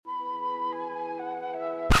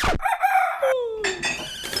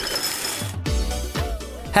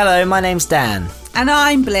Hello, my name's Dan. And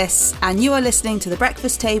I'm Bliss, and you are listening to the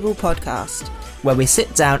Breakfast Table podcast, where we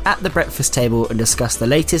sit down at the breakfast table and discuss the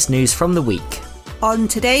latest news from the week. On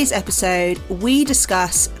today's episode, we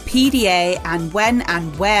discuss PDA and when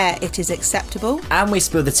and where it is acceptable. And we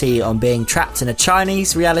spill the tea on being trapped in a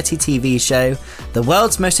Chinese reality TV show, the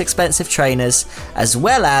world's most expensive trainers, as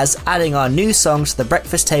well as adding our new song to the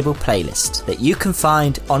Breakfast Table playlist that you can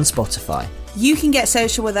find on Spotify. You can get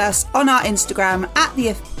social with us on our Instagram at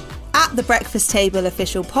the Breakfast Table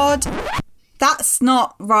Official Pod. That's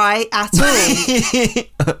not right at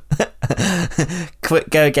all. Quick,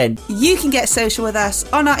 go again. You can get social with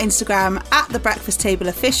us on our Instagram at the Breakfast Table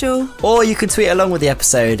Official. Or you can tweet along with the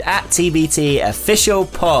episode at TBT Official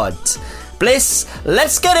Pod. Bliss,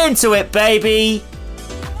 let's get into it, baby.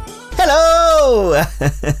 Hello.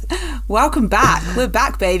 Welcome back. We're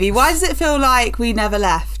back, baby. Why does it feel like we never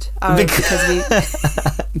left? Oh,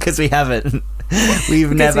 because we haven't.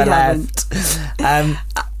 We've never left. I'm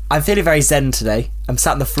feeling very zen today. I'm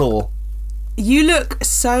sat on the floor. You look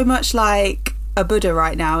so much like a Buddha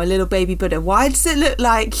right now, a little baby Buddha. Why does it look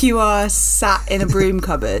like you are sat in a broom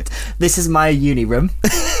cupboard? This is my uni room.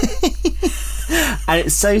 And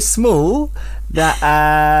it's so small that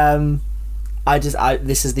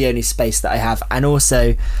this is the only space that I have. And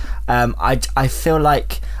also I feel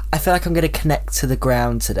like I'm going to connect to the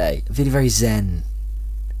ground today. I'm feeling very zen.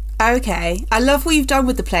 Okay. I love what you've done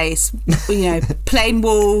with the place. You know, plain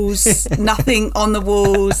walls, nothing on the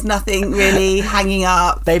walls, nothing really hanging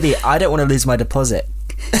up. Baby, I don't want to lose my deposit.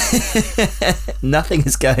 Nothing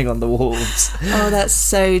is going on the walls. Oh, that's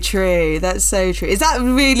so true. That's so true. Is that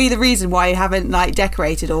really the reason why you haven't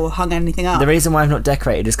decorated or hung anything up? The reason why I've not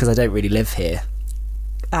decorated is because I don't really live here.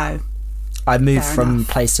 Oh. I move from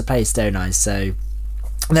place to place, don't I? So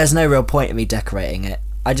there's no real point in me decorating it.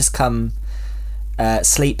 I just come...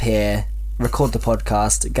 sleep here, record the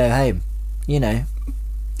podcast, go home, you know.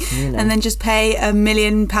 And then just pay £1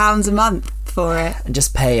 million a month for it. And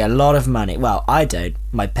just pay a lot of money. Well, I don't,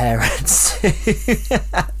 my parents.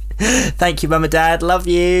 Thank you, Mum and Dad, love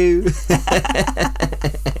you.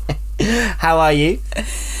 How are you?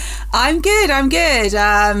 I'm good.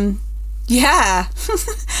 Yeah,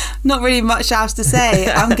 not really much else to say.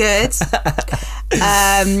 I'm good.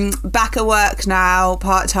 Back at work now,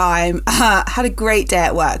 part-time. Had a great day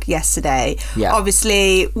at work yesterday. Yeah.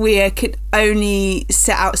 Obviously, we could only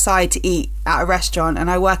sit outside to eat at a restaurant, and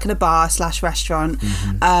I work in a bar/restaurant.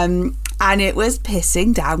 Mm-hmm. And it was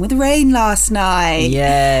pissing down with rain last night.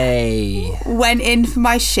 Yay. Went in for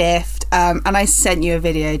my shift, and I sent you a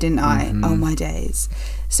video, didn't I? Mm-hmm. Oh my days.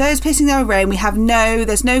 So it's pissing down with rain.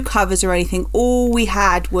 There's no covers or anything. All we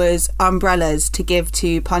had was umbrellas to give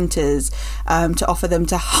to punters, to offer them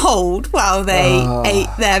to hold while they ate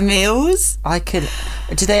their meals. Did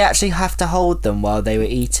they actually have to hold them while they were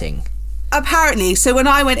eating? Apparently. So when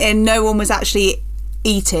I went in, no one was actually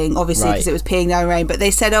eating, obviously, because it was peeing down rain. But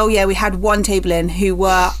they said, oh yeah, we had one table in who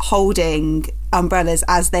were holding umbrellas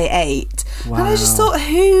as they ate. Wow. And I just thought,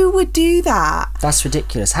 who would do that? That's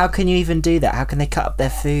ridiculous. How can you even do that? How can they cut up their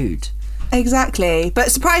food? Exactly.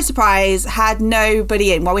 But surprise, surprise, had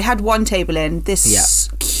nobody in. Well, we had one table in. This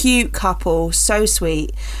cute couple, so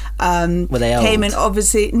sweet. Were they old? Came in,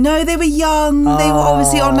 obviously. No, they were young. They were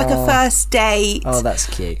obviously on a first date. Oh, that's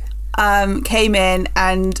cute. Came in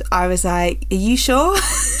and I was like, are you sure?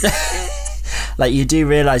 You do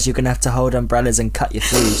realise you're going to have to hold umbrellas and cut your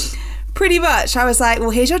food. Pretty much. I was like, well,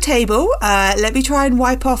 here's your table. Let me try and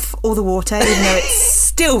wipe off all the water, even though it's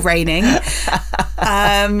still raining.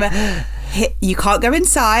 You can't go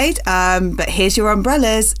inside, but here's your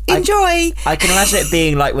umbrellas. Enjoy. I can imagine it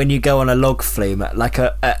being like when you go on a log flume, like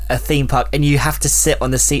a theme park, and you have to sit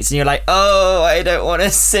on the seats, and you're like, oh, I don't want to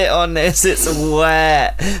sit on this. It's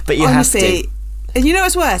wet. But you have to. And you know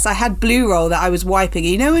what's worse? I had Blue Roll that I was wiping.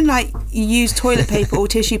 You know when you use toilet paper or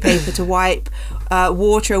tissue paper to wipe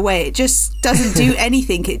water away? It just doesn't do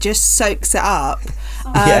anything. It just soaks it up.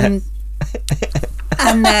 And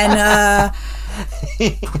then...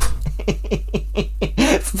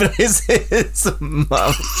 Bliss's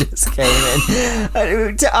mum just came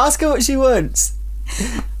in to ask her what she wants.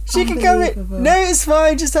 She can come in. No, it's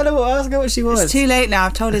fine. Just tell her ask her what she wants. It's too late now.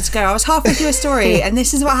 I've told her to go. I was halfway through a story, and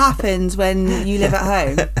this is what happens when you live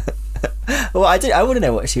at home. Well, I want to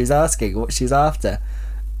know what she was asking, what she was after.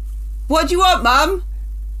 What do you want, Mum?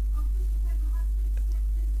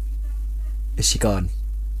 Is she gone?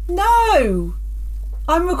 No,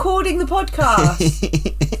 I'm recording the podcast.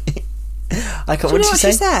 I can't. Do you know what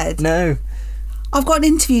she said? No. I've got an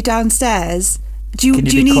interview downstairs. Do you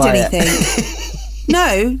need quiet? Anything?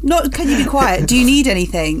 No, not can you be quiet? Do you need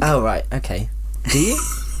anything? Oh, right, okay. Do you?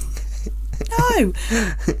 No.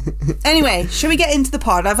 Anyway, shall we get into the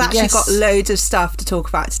pod? I've actually Yes. got loads of stuff to talk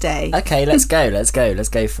about today. Okay, let's go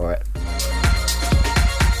for it.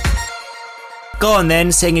 Go on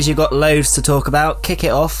then, seeing as you've got loads to talk about, kick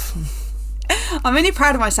it off. I'm really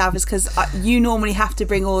proud of myself is because you normally have to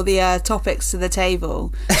bring all the topics to the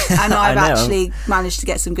table, and I've know. actually managed to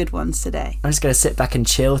get some good ones today. I'm just going to sit back and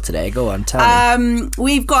chill today. Go on, tell me.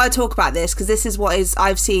 We've got to talk about this because this is what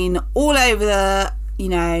I've seen all over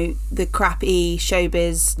the crappy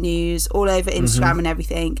showbiz news, all over Instagram and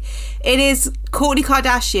everything. It is Kourtney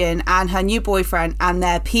Kardashian and her new boyfriend and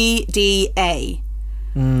their PDA.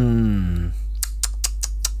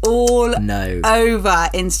 All over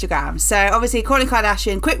Instagram. So obviously Kourtney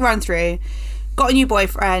Kardashian, quick run through, got a new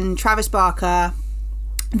boyfriend, Travis Barker.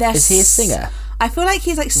 Is he a singer? I feel like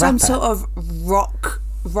he's like some Rapper? sort of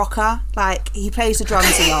rocker. Like he plays the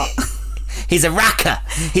drums a lot. He's a racker.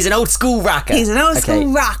 He's an old school racker. He's an old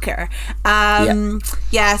school rocker.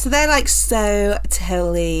 Yeah, so they're like so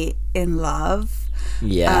totally in love.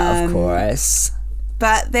 Yeah, of course.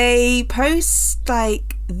 But they post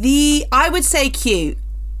like I would say cute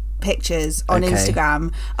pictures on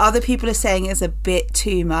Instagram. Other people are saying it's a bit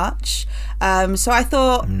too much. So I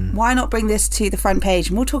thought, why not bring this to the front page?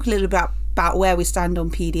 And we'll talk a little about where we stand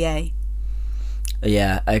on PDA.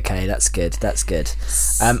 Yeah, okay, that's good.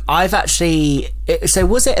 I've actually... So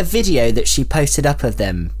was it a video that she posted up of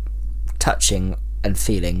them touching and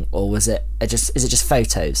feeling, or is it just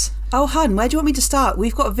photos? Oh, hun, where do you want me to start?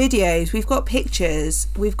 We've got videos, we've got pictures,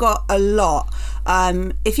 we've got a lot.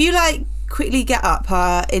 If you like, quickly get up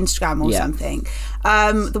her Instagram or something.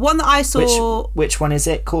 The one that I saw... Which one is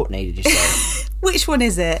it? Kourtney, did you say? Which one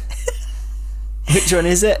is it? Which one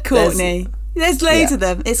is it? Kourtney. There's loads of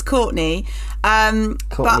them. It's Kourtney.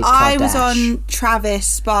 But I was on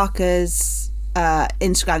Travis Barker's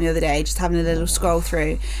Instagram the other day, just having a little scroll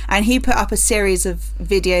through, and he put up a series of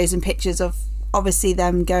videos and pictures of obviously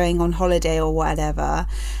them going on holiday or whatever,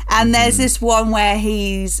 and there's this one where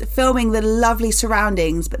he's filming the lovely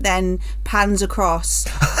surroundings but then pans across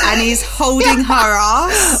and he's holding her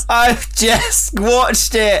ass. I've just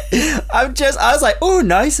watched it. I was like, oh,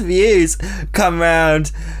 nice views, come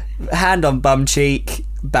round, hand on bum cheek,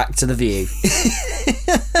 back to the view.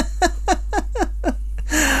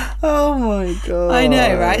 Oh my god! I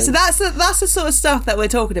know, right? So that's the sort of stuff that we're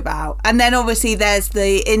talking about. And then obviously there's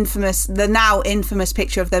the now infamous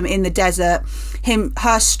picture of them in the desert,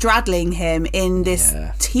 her straddling him in this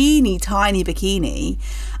teeny tiny bikini.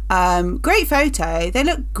 Great photo. They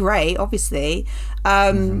look great, obviously.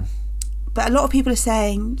 But a lot of people are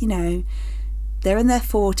saying, they're in their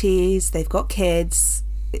 40s, they've got kids.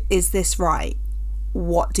 Is this right?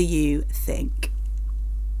 What do you think?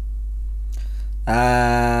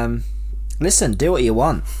 Listen, do what you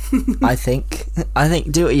want. I think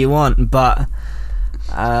do what you want, but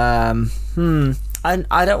I don't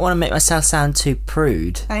want to make myself sound too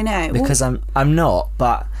prude. I know, because I'm not,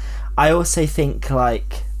 but I also think,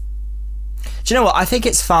 like, do you know what? I think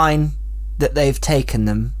it's fine that they've taken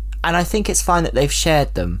them, and I think it's fine that they've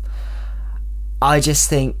shared them. I just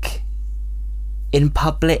think in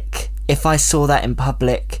public, if I saw that in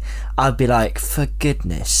public, I'd be like, for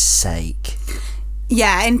goodness sake.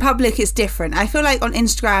 Yeah, in public it's different. I feel like on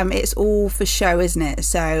Instagram it's all for show, isn't it?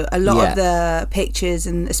 So a lot of the pictures,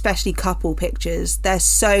 and especially couple pictures, they're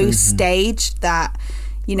so staged that,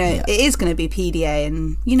 it is going to be PDA,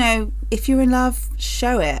 and, if you're in love,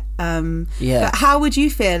 show it. But how would you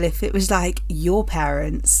feel if it was like your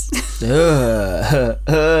parents?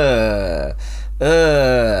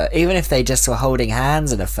 Even if they just were holding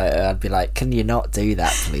hands in a photo, I'd be like, can you not do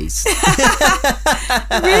that, please?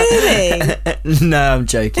 Really? No, I'm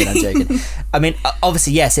joking. I mean,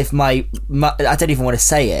 obviously, yes, if I don't even want to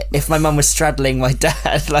say it, if my mum was straddling my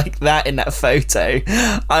dad like that in that photo,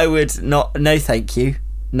 I would not, no thank you.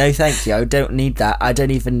 No thank you. I don't need that. I don't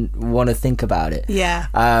even want to think about it. Yeah.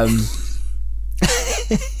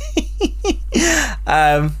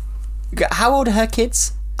 How old are her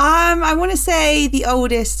kids? I want to say the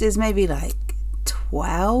oldest is maybe like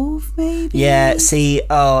 12, maybe. Yeah, see,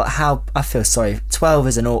 how I feel sorry. 12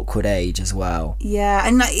 is an awkward age as well. Yeah,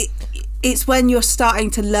 and like it's when you're starting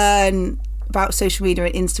to learn about social media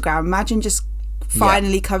and Instagram. Imagine just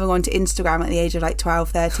finally coming onto Instagram at the age of like 12,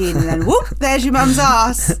 13, and then whoop, there's your mum's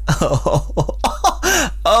ass.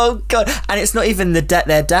 Oh god, and it's not even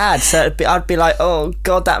their dad, so I'd be like, oh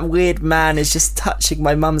god, that weird man is just touching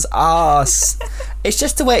my mum's ass. It's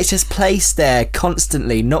just the way it's just placed there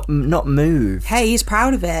constantly, not moved. Hey, he's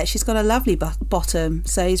proud of it. She's got a lovely bottom,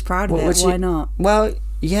 so he's proud of it. Why not? Well,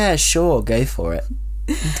 yeah, sure, go for it.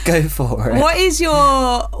 Go for it. What is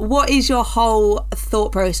your whole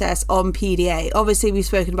thought process on PDA? Obviously, we've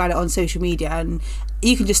spoken about it on social media, and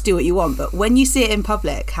you can just do what you want. But when you see it in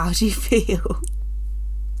public, how do you feel?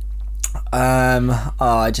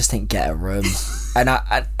 I just think get a room, and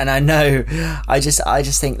I know, I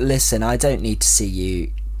just think, listen, I don't need to see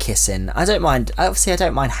you kissing. I don't mind. Obviously, I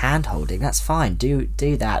don't mind hand holding. That's fine. Do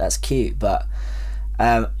that. That's cute. But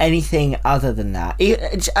anything other than that,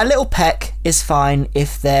 a little peck is fine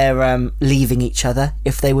if they're leaving each other.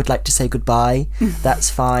 If they would like to say goodbye, that's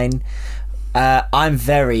fine. I'm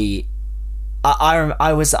very.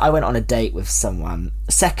 I went on a date with someone,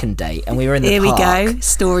 second date, and we were in the park. Here we go,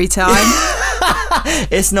 story time.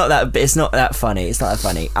 It's not that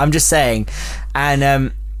funny. I'm just saying,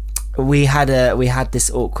 and we had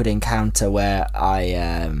this awkward encounter where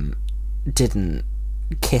I didn't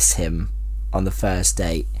kiss him on the first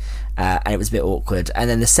date, and it was a bit awkward. And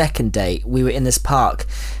then the second date, we were in this park,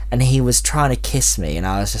 and he was trying to kiss me, and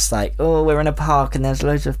I was just like, oh, we're in a park and there's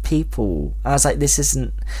loads of people. I was like, this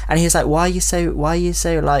isn't. And he was like, why are you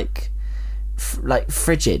so like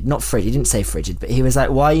frigid? Not frigid, he didn't say frigid, but he was like,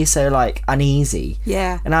 why are you so like uneasy?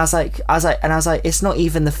 Yeah. And I was like, it's not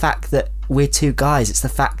even the fact that we're two guys, it's the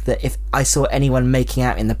fact that if I saw anyone making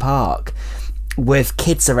out in the park with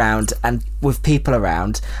kids around and with people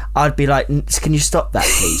around, I'd be like, can you stop that,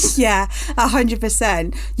 please? Yeah,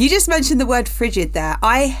 100%. You just mentioned the word frigid there.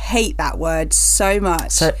 I hate that word so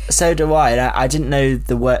much. So do I. And I didn't know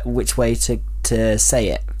the word, which way to say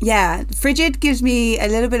it. Yeah, frigid gives me a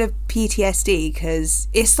little bit of PTSD because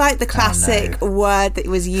it's like the classic word that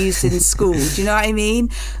was used in school. Do you know what I mean?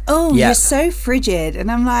 Oh, you're so frigid. And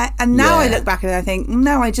I'm like, and now I look back and I think,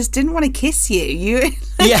 no, I just didn't want to kiss you. Do you know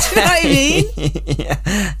what I mean?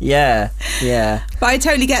 Yeah. But I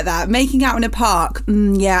totally get that. Making out in a park,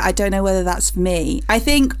 I don't know whether that's for me. I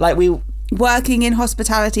think working in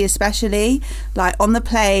hospitality, especially like on the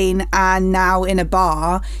plane and now in a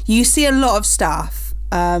bar, you see a lot of stuff.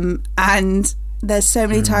 And there's so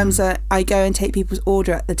many times that I go and take people's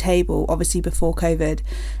order at the table, obviously before COVID,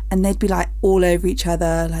 and they'd be like all over each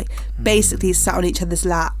other, like basically sat on each other's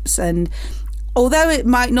laps. And although it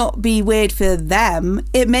might not be weird for them,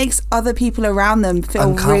 it makes other people around them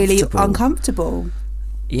feel really uncomfortable.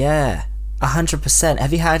 Yeah. 100%.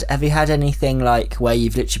 Have you had anything like where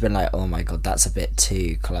you've literally been like, oh my god, that's a bit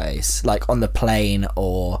too close, like on the plane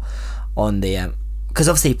or on the because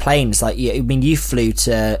obviously planes, like, you flew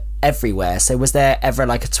to everywhere, so was there ever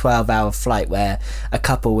like a 12-hour flight where a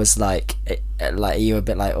couple was like you were a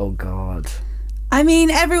bit like, oh god? I mean,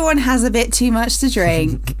 everyone has a bit too much to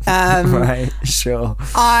drink. Right, sure.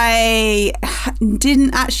 I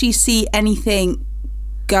didn't actually see anything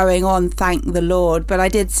going on, thank the Lord, but I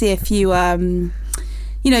did see a few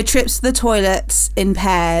trips to the toilets in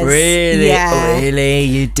pairs. Really? Yeah. Really?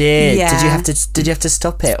 You did? Yeah. Did you have to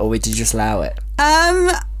stop it, or did you just allow it?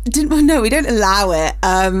 No, we don't allow it.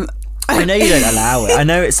 I know you don't allow it. I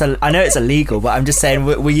know it's illegal, but I'm just saying,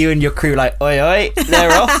 were you and your crew like, oi,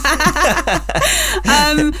 they're off?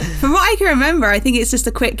 From what I can remember, I think it's just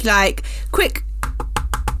a quick,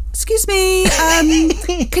 excuse me,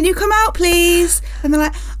 can you come out, please? And they're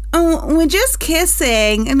like, oh, we're just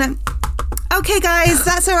kissing. And then, okay, guys,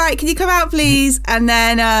 that's all right. Can you come out, please? And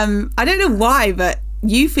then, I don't know why, but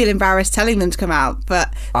you feel embarrassed telling them to come out,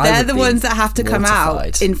 but they're the ones that have to come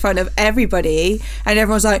out in front of everybody, and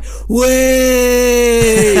everyone's like,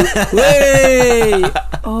 wait.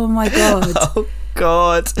 Oh my god. Oh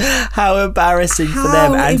god, how embarrassing for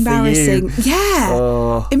them and for you.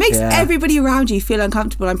 Yeah. It makes everybody around you feel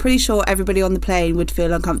uncomfortable. I'm pretty sure everybody on the plane would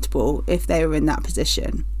feel uncomfortable if they were in that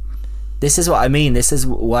position. This is what I mean. This is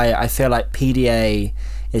why I feel like PDA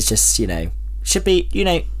is just, should be,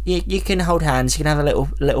 you can hold hands, you can have a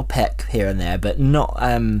little peck here and there, but not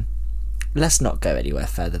let's not go anywhere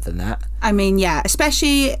further than that. I mean, yeah,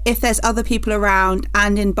 especially if there's other people around,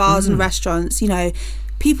 and in bars and restaurants,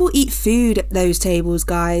 people eat food at those tables,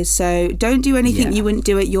 guys, so don't do anything you wouldn't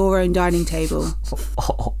do at your own dining table.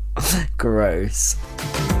 Oh, gross.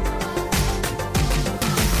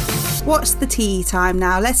 What's the tea time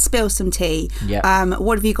now? Let's spill some tea.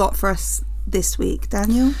 What have you got for us this week,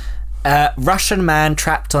 Daniel? Russian man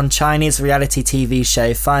trapped on Chinese reality TV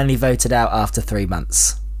show finally voted out after 3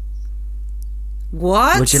 months.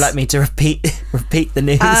 What? Would you like me to repeat the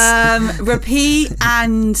news? Repeat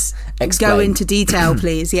and Explain. Go into detail,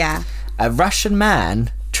 please. Yeah. A Russian man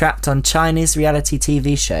trapped on Chinese reality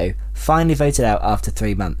TV show finally voted out after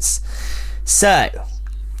 3 months. So,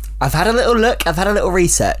 I've had a little look. I've had a little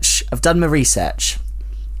research. I've done my research.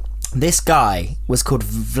 This guy was called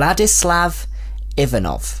Vladislav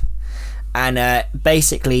Ivanov.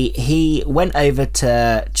 basically he went over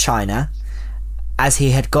to China as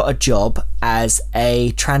he had got a job as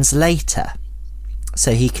a translator,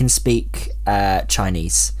 so he can speak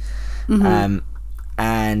Chinese.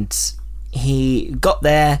 And he got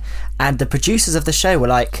there, and the producers of the show were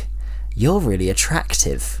like, "You're really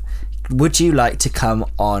attractive. Would you like to come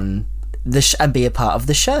on and be a part of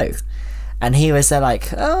the show?" And he was there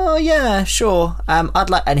like, "Oh yeah, sure. I'd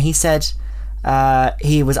like." And he said,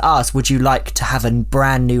 he was asked, "Would you like to have a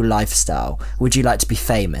brand new lifestyle? Would you like to be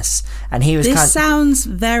famous?" And he was This sounds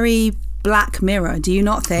very Black Mirror, do you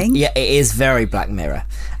not think? Yeah, it is very Black Mirror.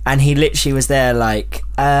 And he literally was there like,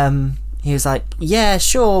 he was like, "Yeah,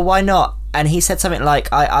 sure, why not?" And he said something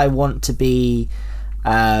like, I want to be,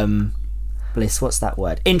 Bliss, what's that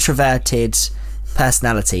word? Introverted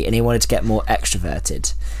personality, and he wanted to get more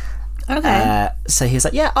extroverted. Okay. So he was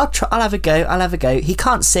like, "Yeah, I'll have a go. He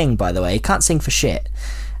can't sing, by the way. He can't sing for shit.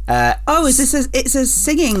 Is this it's a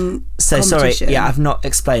singing competition? Sorry, yeah, I've not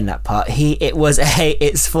explained that part.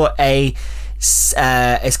 It's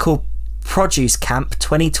called Produce Camp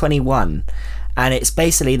 2021, and it's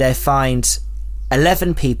basically they find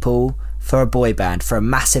 11 people for a boy band, for a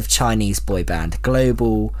massive Chinese boy band,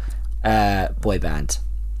 global boy band.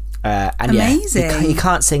 And amazing. Yeah, he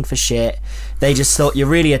can't sing for shit. They just thought, "You're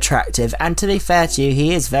really attractive." And to be fair to you,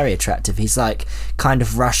 he is very attractive. He's like kind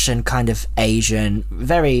of Russian, kind of Asian,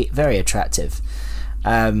 very, very attractive.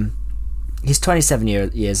 He's 27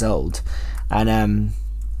 years old, and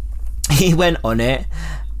he went on it,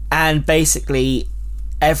 and basically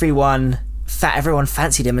everyone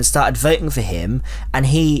fancied him and started voting for him, and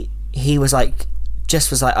he was like,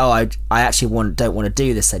 "Oh, I actually don't want to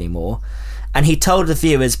do this anymore." And he told the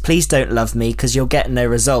viewers, "Please don't love me because you'll get no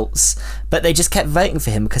results." But they just kept voting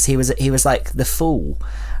for him because he was like the fool.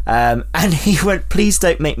 And he went, "Please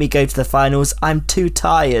don't make me go to the finals. I'm too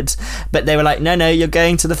tired." But they were like, no, you're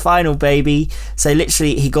going to the final, baby. So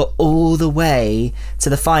literally he got all the way to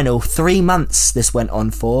the final. 3 months this went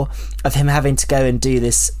on for, of him having to go and do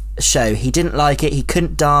this show. He didn't like it. He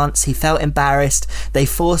couldn't dance. He felt embarrassed. They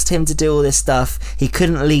forced him to do all this stuff. He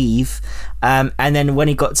couldn't leave. And then when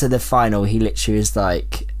he got to the final, he literally was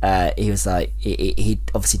like, he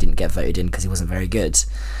obviously didn't get voted in because he wasn't very good.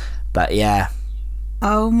 But yeah.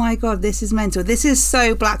 Oh my god, this is mental. This is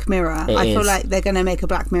so Black Mirror. I feel like they're going to make a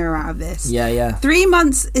Black Mirror out of this. Yeah. 3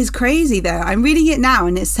 months is crazy though. I'm reading it now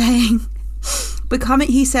and it's saying,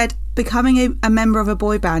 becoming a member of a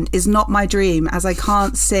boy band is not my dream as I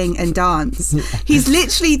can't sing and dance. He's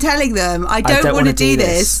literally telling them, I don't want to do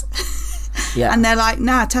this. Yeah. And they're like,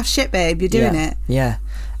 "Nah, tough shit, babe, you're doing it." Yeah.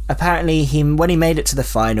 Apparently when he made it to the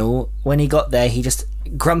final, when he got there, he just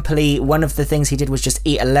grumpily, one of the things he did was just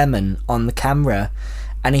eat a lemon on the camera,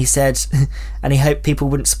 and he said, and he hoped people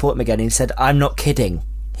wouldn't support him again. He said, "I'm not kidding."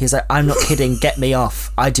 He's like, "I'm not kidding, get me off.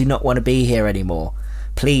 I do not want to be here anymore.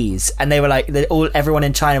 Please." And they were like, everyone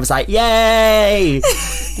in China was like, "Yay!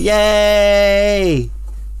 Yay!"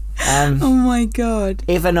 Oh my god.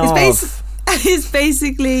 Ivanov. It's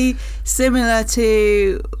basically similar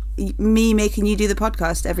to me making you do the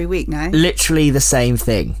podcast every week, no? Literally the same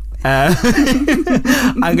thing.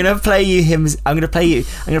 I'm gonna play you him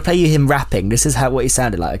rapping. This is what he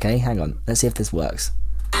sounded like. Okay, hang on. Let's see if this works.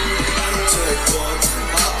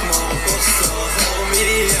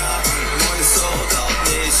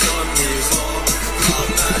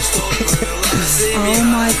 Oh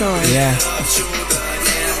my god. Yeah.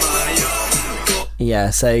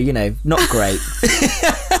 Yeah, so, not great.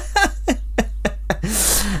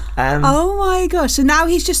 Oh my gosh. So now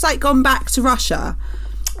he's just like gone back to Russia.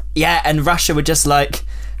 Yeah, and Russia were just like,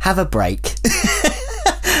 have a break.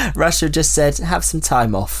 Russia just said, have some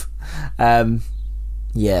time off.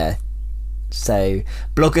 Yeah. So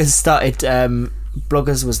bloggers started,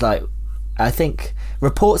 bloggers was like, I think,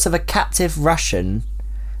 reports of a captive Russian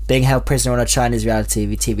being held prisoner on a Chinese reality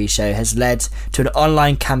TV show has led to an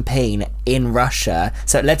online campaign in Russia.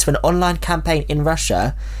 So it led to an online campaign in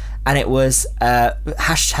Russia, and it was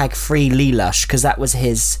hashtag free Lelouch, because that was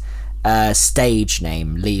his stage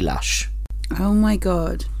name, Lelouch. Oh my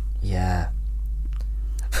god. Yeah.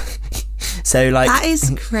 So like, that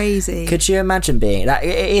is crazy. Could you imagine being that?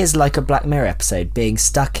 It is like a Black Mirror episode, being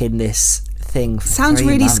stuck in this thing for Sounds 3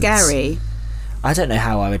 really months. Scary. I don't know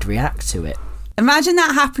how I would react to it. Imagine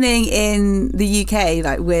that happening in the UK,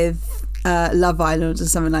 like with Love Island or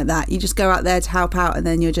something like that. You just go out there to help out and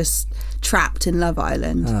then you're just trapped in Love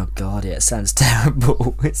Island. Oh god, yeah, it sounds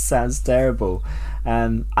terrible. It sounds terrible.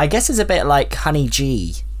 I guess it's a bit like Honey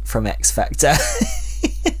G from X Factor.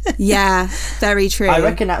 Yeah, very true. I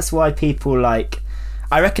reckon that's why people like...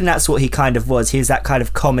 I reckon that's what he kind of was. He was that kind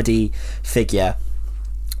of comedy figure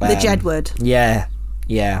The Jedward. Yeah.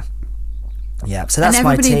 So that's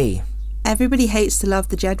my tea. Everybody hates to love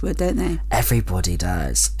the Jedward, don't they? Everybody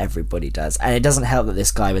does. And it doesn't help that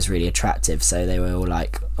this guy was really attractive, so they were all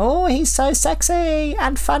like, oh, he's so sexy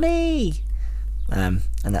and funny. And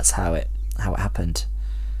that's how it happened.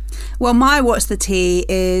 Well, my What's the Tea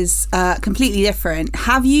is completely different.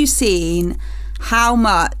 Have you seen how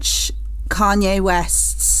much Kanye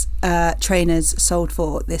West's trainers sold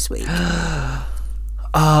for this week?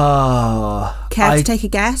 Oh. Care to take a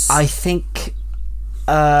guess? I think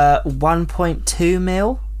 1.2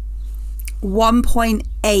 mil?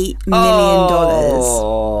 $1.8 million.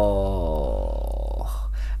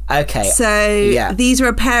 Okay. So these are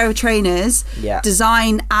a pair of trainers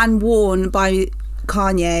designed and worn by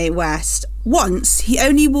Kanye West. Once. He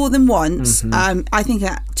only wore them once. I think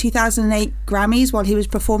at 2008 Grammys while he was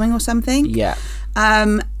performing or something. Yeah.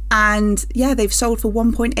 And they've sold for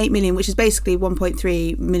 1.8 million, which is basically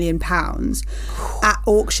 1.3 million pounds at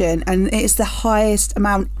auction, and it's the highest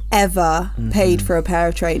amount ever paid for a pair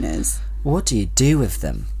of trainers. What do you do with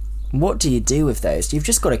them? What do you do with those? You've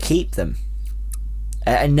just got to keep them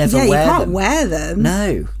and never wear them. Yeah, you can't wear them.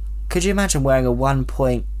 No. Could you imagine wearing a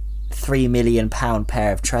 1.3 million pound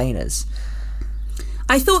pair of trainers?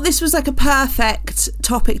 I thought this was like a perfect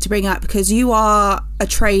topic to bring up because you are a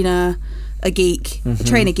trainer, a geek, a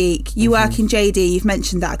trainer geek. You work in JD. You've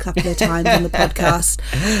mentioned that a couple of times on the podcast.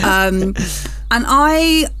 And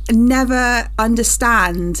I never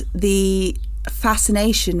understand the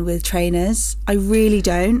fascination with trainers. I really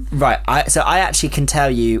don't. Right. So I actually can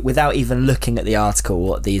tell you without even looking at the article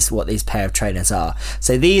what these pair of trainers are.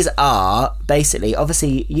 So these are basically,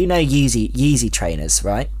 obviously, you know Yeezy trainers,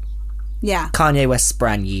 right? Yeah. Kanye West's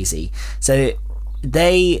brand Yeezy. So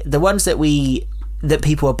the ones that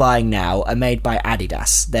people are buying now are made by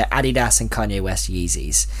Adidas. They're Adidas and Kanye West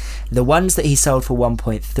Yeezys. The ones that he sold for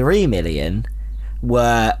 1.3 million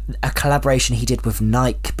were a collaboration he did with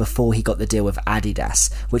Nike before he got the deal with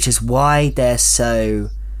Adidas, which is why they're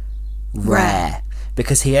so rare.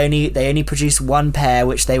 Because they only produced one pair,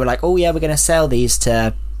 which they were like, oh yeah, we're going to sell these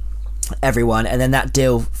to everyone, and then that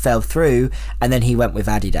deal fell through, and then he went with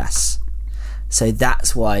Adidas. So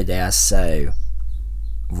that's why they are so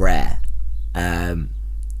rare. I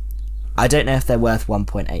don't know if they're worth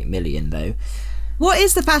 1.8 million though. What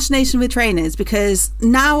is the fascination with trainers? Because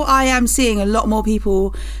now I am seeing a lot more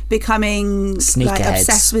people becoming like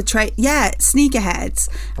obsessed with sneakerheads.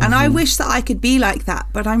 And I wish that I could be like that,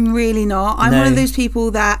 but I'm really not. I'm one of those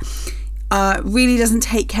people that really doesn't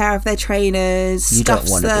take care of their trainers. You don't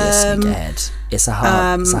want to be a sneakerhead. It's a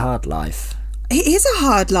hard life. It is a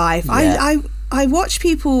hard life. Yeah. I watch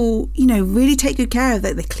people, really take good care of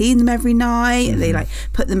them. They clean them every night. They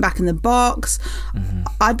put them back in the box.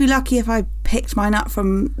 I'd be lucky if I picked mine up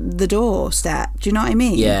from the doorstep. Do you know what I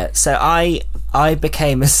mean? Yeah. So I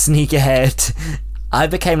became a sneakerhead. I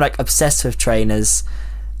became obsessed with trainers.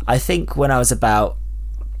 I think when I was about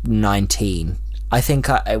 19. I think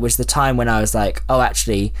it was the time when I was like, oh,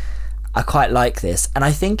 actually, I quite like this. And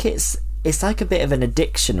I think it's like a bit of an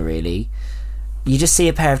addiction, really. You just see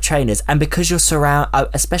a pair of trainers, and because you're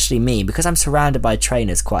especially me, because I'm surrounded by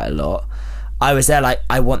trainers quite a lot, I was there like,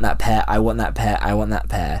 I want that pair, I want that pair, I want that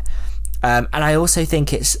pair. And I also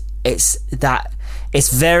think it's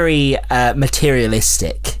very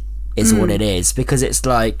materialistic is what it is, because it's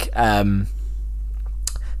like,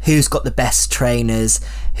 who's got the best trainers,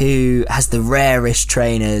 who has the rarest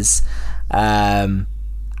trainers, and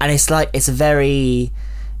it's a very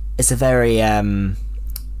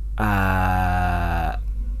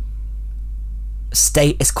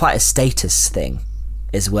it's quite a status thing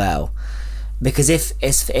as well, because if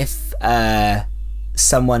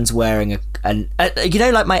someone's wearing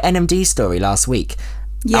like my NMD story last week,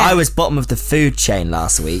 I was bottom of the food chain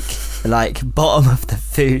last week, bottom of the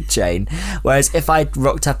food chain, whereas if I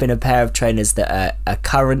rocked up in a pair of trainers that are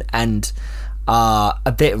current and are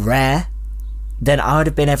a bit rare, then I would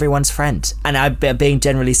have been everyone's friend, and I'd be being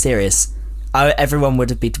generally serious. Everyone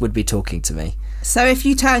would be talking to me. So if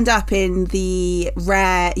you turned up in the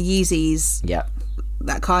rare Yeezys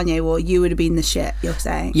that Kanye wore, you would have been the shit, you're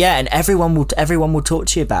saying? Yeah, and everyone will talk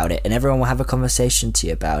to you about it, and everyone will have a conversation to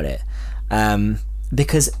you about it.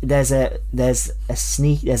 Because there's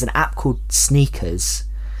an app called Sneakers,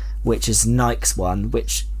 which is Nike's one,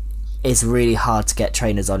 which is really hard to get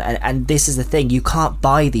trainers on, and this is the thing, you can't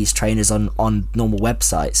buy these trainers on normal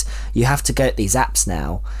websites. You have to go to these apps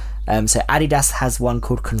now. So Adidas has one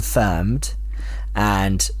called Confirmed,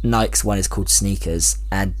 and Nike's one is called Sneakers,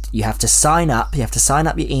 and you have to sign up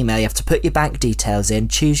your email, you have to put your bank details in,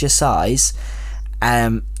 choose your size,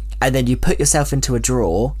 and then you put yourself into a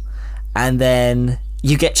draw, and then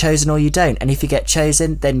you get chosen or you don't. And if you get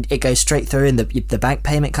chosen, then it goes straight through and the bank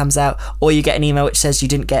payment comes out, or you get an email which says you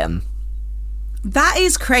didn't get them. That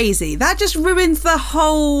is crazy. That just ruins the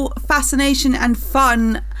whole fascination and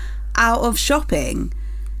fun out of shopping.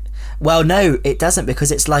 Well, no, it doesn't,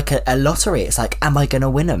 because it's like a lottery. It's like, am I going to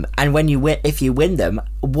win them? And when you win, if you win them,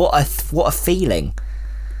 what a feeling.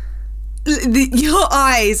 Your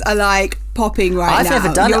eyes are like popping now. I've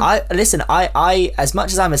never done it. Listen, I as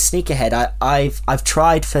much as I'm a sneakerhead, I've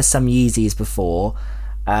tried for some Yeezys before.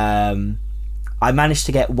 I managed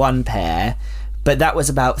to get one pair, but that was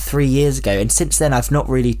about 3 years ago, and since then I've not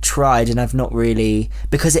really tried, and I've not really,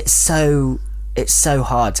 because it's so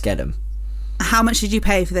hard to get them. How much did you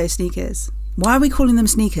pay for those sneakers? Why are we calling them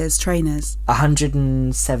sneakers? Trainers.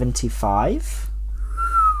 175,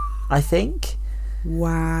 I think.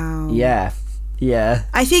 Wow. Yeah.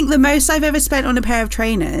 I think the most I've ever spent on a pair of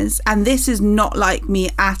trainers, and this is not like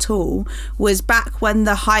me at all, was back when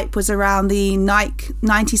the hype was around the Nike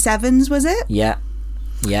 97s, was it? Yeah.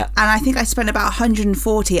 And I think I spent about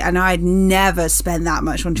 140, and I'd never spent that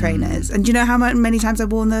much on trainers. And do you know how many times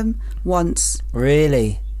I've worn them? Once.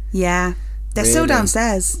 Really? Yeah. They're still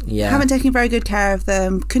downstairs. Yeah. Haven't taken very good care of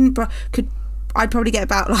them. I'd probably get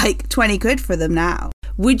about like 20 quid for them now.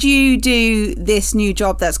 Would you do this new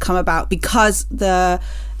job that's come about because the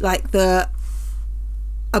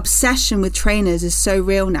obsession with trainers is so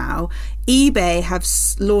real now? eBay have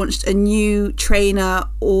launched a new trainer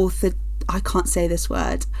I can't say this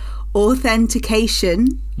word,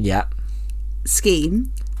 authentication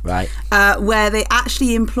scheme. Right. Where they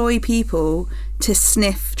actually employ people to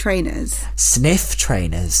sniff trainers. Sniff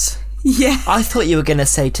trainers? Yeah. I thought you were going to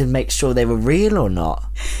say to make sure they were real or not.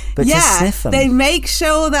 But to sniff them. They make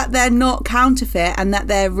sure that they're not counterfeit and that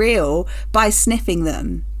they're real by sniffing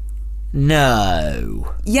them.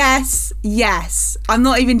 No. Yes. I'm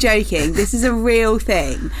not even joking. This is a real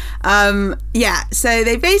thing. So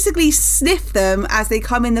they basically sniff them as they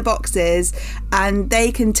come in the boxes, and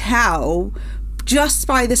they can tell just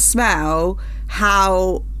by the smell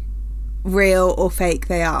how real or fake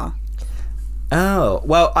they are. Oh,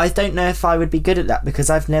 well, I don't know if I would be good at that, because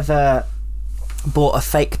I've never bought a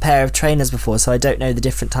fake pair of trainers before, so I don't know the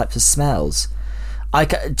different types of smells.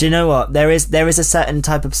 Do you know what? There is a certain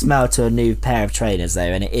type of smell to a new pair of trainers, though,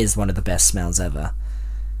 and it is one of the best smells ever.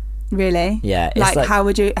 Really? Yeah. It's like how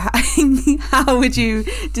would you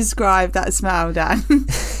describe that smell, Dan?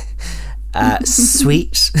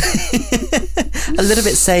 Sweet. A little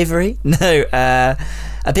bit savoury. No, a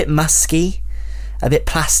bit musky, a bit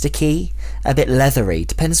plasticky, a bit leathery.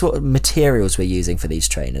 Depends what materials we're using for these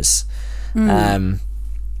trainers.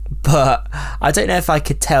 But I don't know if I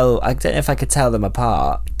could tell them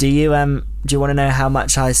apart. Do you want to know how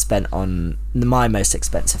much I spent on my most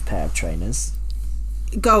expensive pair of trainers?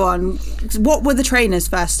 Go on. What were the trainers,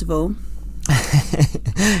 first of all?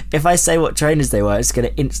 If I say what trainers they were, it's going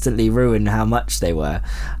to instantly ruin how much they were.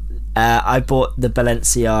 I bought the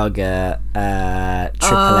Balenciaga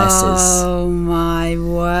Triple S's. Oh my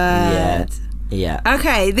word. Yeah.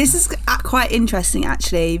 Okay, this is quite interesting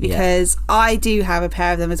actually, because I do have a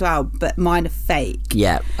pair of them as well, but mine are fake.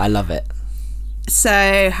 Yeah, I love it.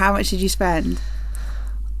 So how much did you spend?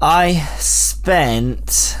 I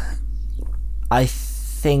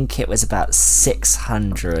think it was about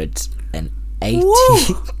 £680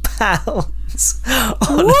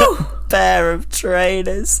 on a pair of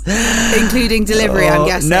trainers, including delivery. I'm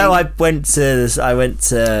guessing. No, I went to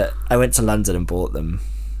London and bought them.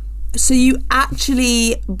 So you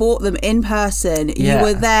actually bought them in person. Yeah. You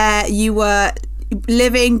were there. You were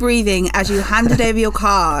living, breathing as you handed over your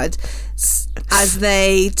card, as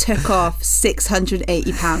they took off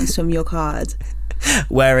 £680 from your card.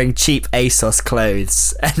 Wearing cheap ASOS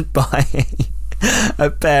clothes and buying a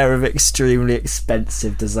pair of extremely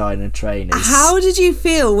expensive designer trainers. How did you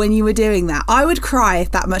feel when you were doing that? I would cry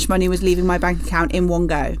if that much money was leaving my bank account in one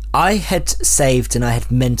go. I had saved and I had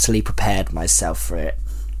mentally prepared myself for it.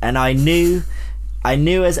 And I knew and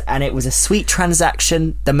it was a sweet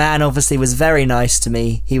transaction. The man obviously was very nice to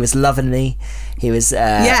me. He was loving me. He was...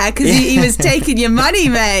 because he was taking your money,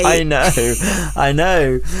 mate. I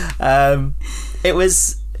know. It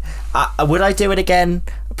was... would I do it again?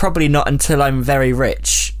 Probably not until I'm very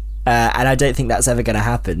rich. And I don't think that's ever going to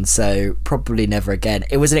happen. So probably never again.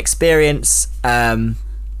 It was an experience. And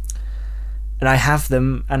I have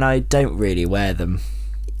them and I don't really wear them.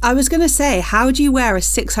 I was going to say, how do you wear a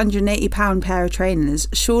 £680 pair of trainers?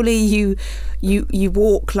 Surely you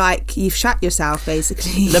walk like you've shat yourself,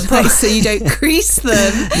 basically, so you don't crease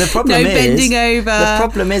them. The problem is bending over. The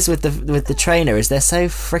problem is with the trainer is they're so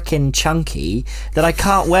freaking chunky that I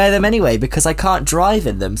can't wear them anyway because I can't drive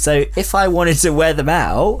in them. So if I wanted to wear them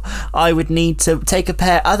out, I would need to take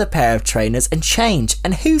other pair of trainers and change.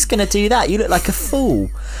 And who's going to do that? You look like a fool,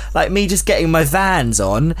 like me just getting my Vans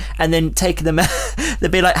on and then taking them.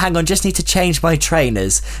 They'd be like, hang on, just need to change my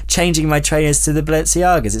trainers. Changing my trainers to the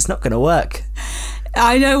Balenciagas. It's not going to work.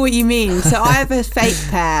 I know what you mean. So I have a fake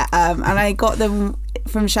pair, and I got them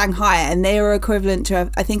from Shanghai, and they were equivalent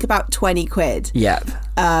to I think about 20 quid. Yep.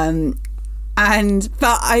 For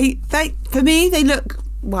me, they look.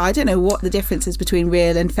 Well, I don't know what the difference is between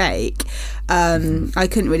real and fake. I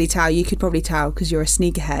couldn't really tell. You could probably tell because you're a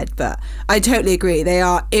sneakerhead, but I totally agree. They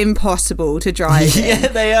are impossible to drive in. Yeah,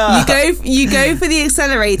 they are. You go for the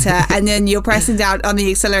accelerator and then you're pressing down on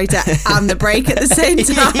the accelerator and the brake at the same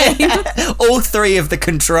time. Yeah. All three of the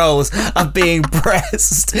controls are being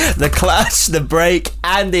pressed. The clutch, the brake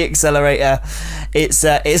and the accelerator. It's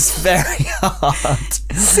very hard.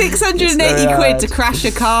 680 quid to crash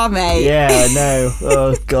a car, mate. Yeah, I know.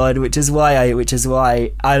 Oh God, which is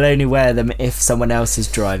why I'll only wear them if someone else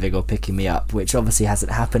is driving or picking me up, which obviously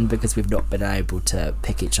hasn't happened because we've not been able to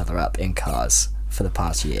pick each other up in cars for the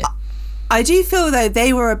past year. I do feel though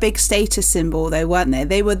they were a big status symbol though, weren't they?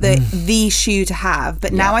 They were the shoe to have,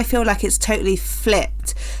 but now I feel like it's totally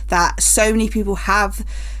flipped, that so many people have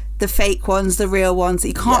the fake ones, the real ones that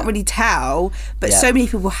you can't really tell, but so many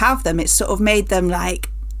people have them. It's sort of made them like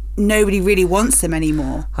nobody really wants them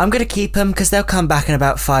anymore. I'm going to keep them because they'll come back in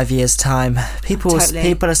about 5 years' time. People, it's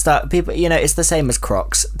the same as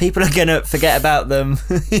Crocs. People are going to forget about them.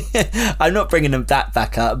 I'm not bringing them that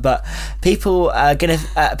back up, but people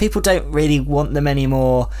don't really want them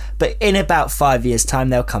anymore. But in about 5 years' time,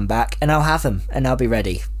 they'll come back and I'll have them and I'll be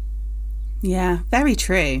ready. Yeah, very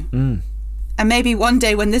true. And maybe one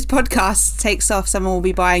day when this podcast takes off, someone will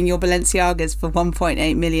be buying your Balenciagas for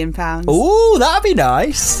 £1.8 million. Ooh, that'd be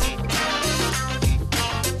nice.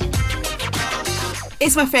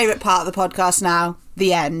 It's my favourite part of the podcast now,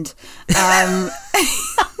 the end. No.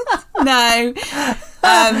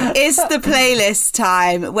 It's the playlist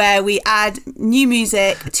time where we add new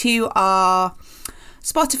music to our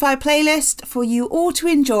Spotify playlist for you all to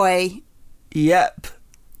enjoy. Yep.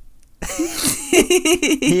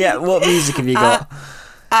 Yeah, what music have you got?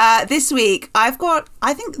 This week I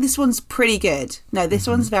think this one's pretty good. No, this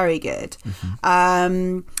one's very good.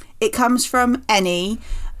 It comes from Eni,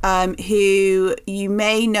 who you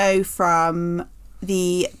may know from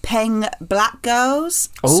the Peng Black Girls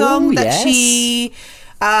song that she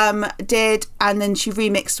did, and then she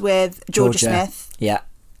remixed with Georgia Smith. Yeah,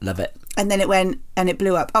 love it. And then it went and it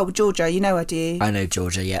blew up. Oh, Georgia, you know her, do you? I know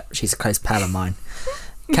Georgia, yeah. She's a close pal of mine.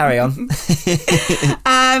 Carry on.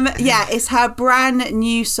 It's her brand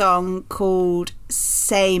new song called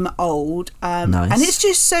Same Old. Nice. And it's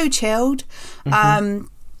just so chilled. I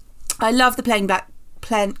love the Peng Black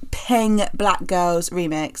Girls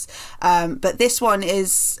remix. But this one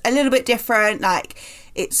is a little bit different. Like,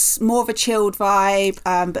 it's more of a chilled vibe.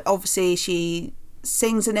 But obviously she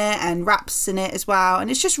sings in it and raps in it as well. And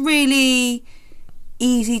it's just really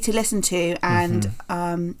easy to listen to, and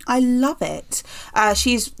I love it.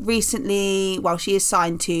 She is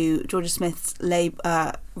signed to Georgia Smith's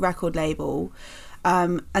record label,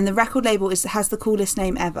 and the record label has the coolest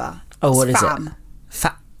name ever. Oh, what is Fam. it?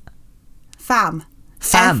 Fam.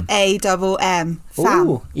 Fam. F-A-M-M. Fam.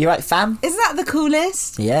 Ooh, you right, Fam? Isn't that the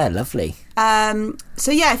coolest? Yeah, lovely. So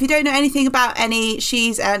yeah, if you don't know anything about Eni,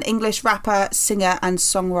 she's an English rapper, singer and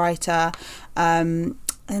songwriter.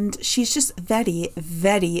 And she's just very,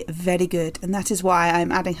 very, very good. And that is why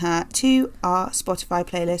I'm adding her to our Spotify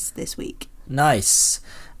playlist this week. Nice.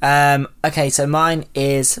 Okay, so mine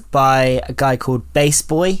is by a guy called Bass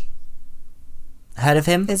Boy. Heard of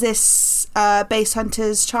him? Is this Bass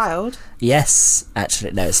Hunter's Child? Yes.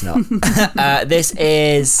 Actually, no, it's not. This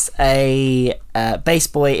is a... Bass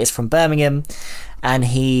Boy is from Birmingham. And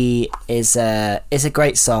he is a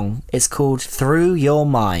great song. It's called Through Your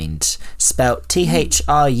Mind, spelt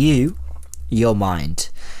THRU, Your Mind.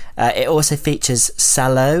 It also features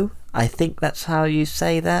Salo. I think that's how you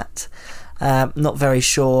say that. Not very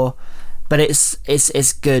sure, but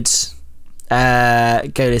it's good. Go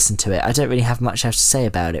listen to it. I don't really have much else to say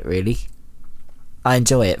about it, really. I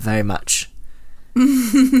enjoy it very much.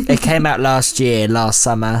 It came out last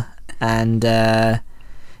summer, and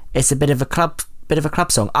it's a bit of a club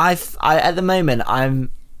song. At the moment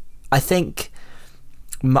I think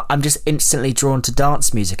I'm just instantly drawn to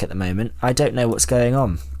dance music at the moment. I don't know what's going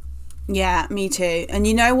on. Yeah, me too. And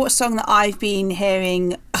you know what song that I've been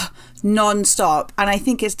hearing non-stop, and I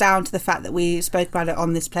think it's down to the fact that we spoke about it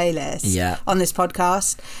on this playlist, on this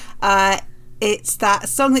podcast. It's that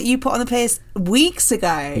song that you put on the playlist weeks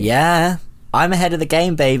ago. Yeah, I'm ahead of the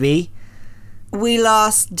game, baby. We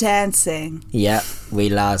Last Dancing. Yeah, We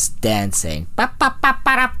Last Dancing.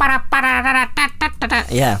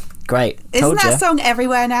 Yeah, great. Isn't that song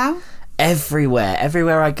everywhere now?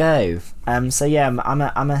 Everywhere I go. So yeah,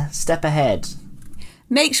 I'm a step ahead.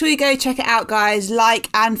 Make sure you go check it out, guys. Like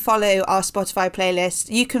and follow our Spotify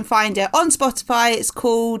playlist. You can find it on Spotify. It's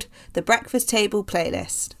called The Breakfast Table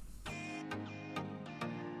Playlist.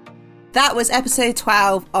 That was episode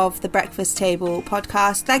 12 of the Breakfast Table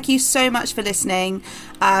podcast. Thank you so much for listening.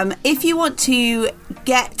 If you want to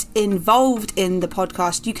get involved in the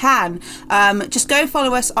podcast, you can. Just go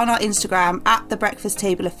follow us on our Instagram at The Breakfast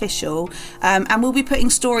Table Official. And we'll be putting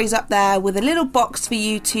stories up there with a little box for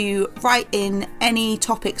you to write in any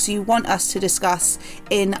topics you want us to discuss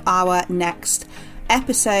in our next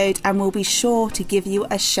episode. And we'll be sure to give you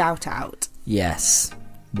a shout out. Yes.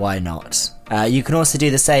 Why not? You can also do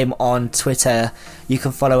the same on Twitter. You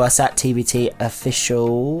can follow us at TBT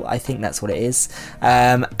Official. I think that's what it is.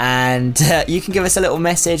 And you can give us a little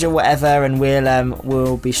message or whatever, and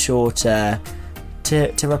we'll be sure to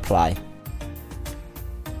reply.